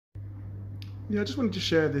Yeah, I just wanted to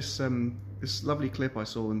share this lovely clip I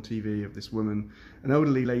saw on TV of this woman, an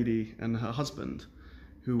elderly lady and her husband,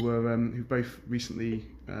 who both recently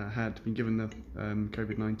had been given the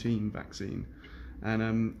COVID-19 vaccine,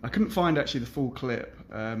 and I couldn't find actually the full clip.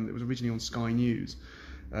 It was originally on Sky News.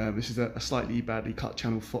 This is a slightly badly cut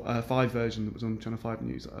Channel 5 version that was on Channel 5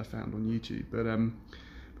 News that I found on YouTube. But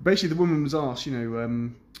basically, the woman was asked,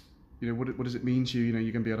 what does it mean to you?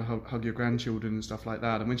 You're going to be able to hug your grandchildren and stuff like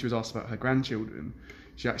that. And when she was asked about her grandchildren,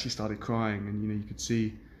 she actually started crying, and you could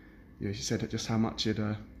see, she said just how much it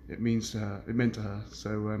meant to her. So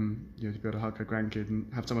to be able to hug her grandkid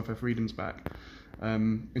and have some of her freedoms back,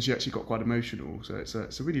 and she actually got quite emotional. So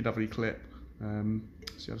it's a really lovely clip. So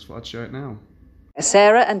I just thought I'd show it now.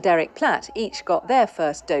 Sarah and Derek Platt each got their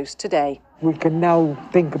first dose today. We can now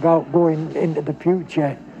think about going into the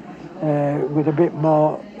future with a bit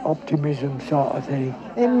more optimism, sort of thing.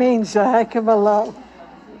 It means a heck of a lot.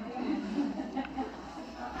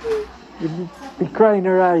 You'd be crying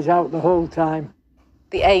her eyes out the whole time.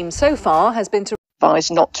 The aim so far has been to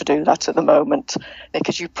advise not to do that at the moment,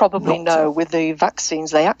 because you probably know with the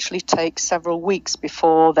vaccines they actually take several weeks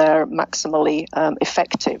before they're maximally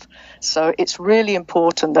effective. So it's really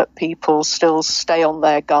important that people still stay on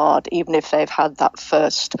their guard even if they've had that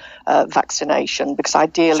first vaccination, because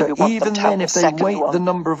ideally we want them to have the second one. Even then, if they wait the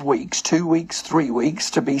number of weeks, 2 weeks, 3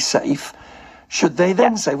 weeks to be safe, should they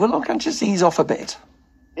then say, well, look, I'll just ease off a bit?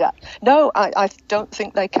 Yeah. No, I don't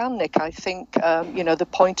think they can, Nick. I think, the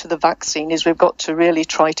point of the vaccine is we've got to really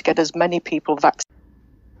try to get as many people vaccinated.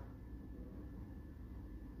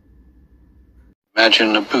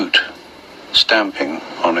 Imagine a boot stamping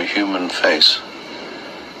on a human face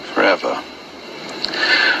forever.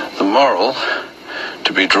 The moral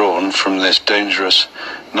to be drawn from this dangerous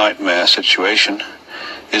nightmare situation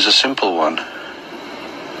is a simple one.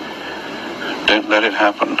 Don't let it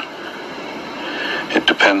happen. It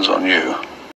depends on you.